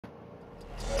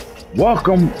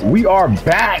Welcome. We are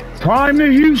back. Prime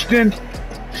to Houston.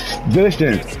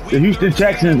 Listen, the Houston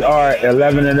Texans are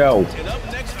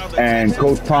 11-0. And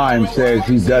Coach Prime says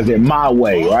he does it my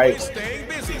way, right?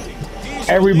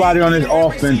 Everybody on this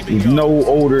offense is no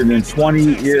older than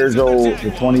 20 years old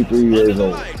to 23 years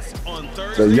old.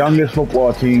 The youngest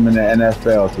football team in the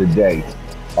NFL today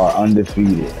are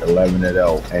undefeated,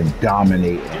 11-0, and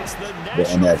dominating the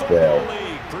NFL.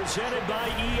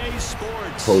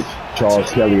 Coach Charles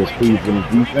Kelly is pleased with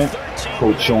his defense.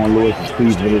 Coach Sean Lewis is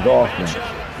pleased with his offense.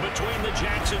 Between the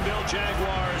Jacksonville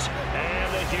Jaguars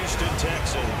and the Houston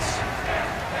Texans.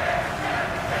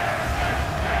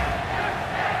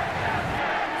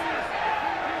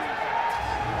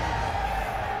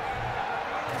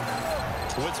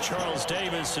 With Charles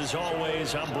Davis, as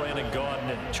always, I'm Brandon Gaudin.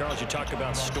 And Charles, you talk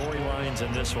about storylines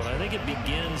in this one. I think it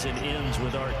begins and ends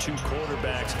with our two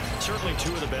quarterbacks, certainly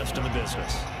two of the best in the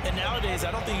business. And nowadays,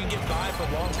 I don't think you can get by for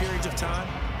long periods of time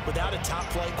without a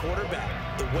top-flight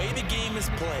quarterback. The way the game is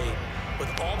played, with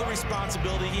all the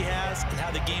responsibility he has and how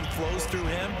the game flows through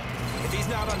him, if he's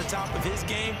not on the top of his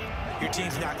game, your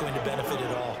team's not going to benefit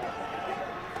at all.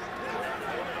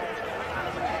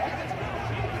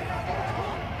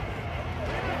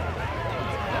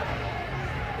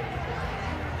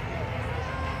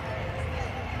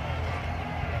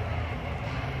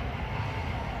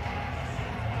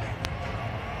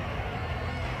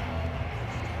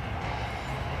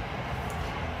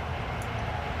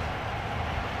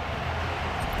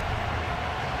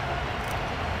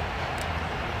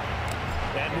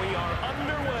 And we are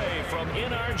underway from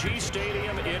NRG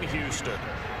Stadium in Houston.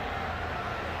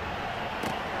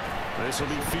 This will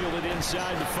be fielded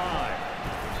inside the 5.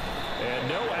 And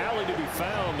no alley to be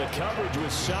found. The coverage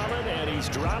was solid, and he's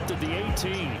dropped at the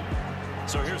 18.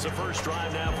 So here's the first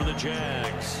drive now for the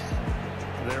Jags.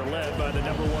 They're led by the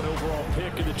 #1 overall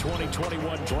pick in the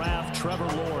 2021 draft, Trevor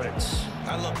Lawrence.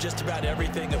 I love just about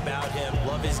everything about him.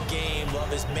 Love his game, love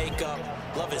his makeup,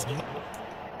 love his...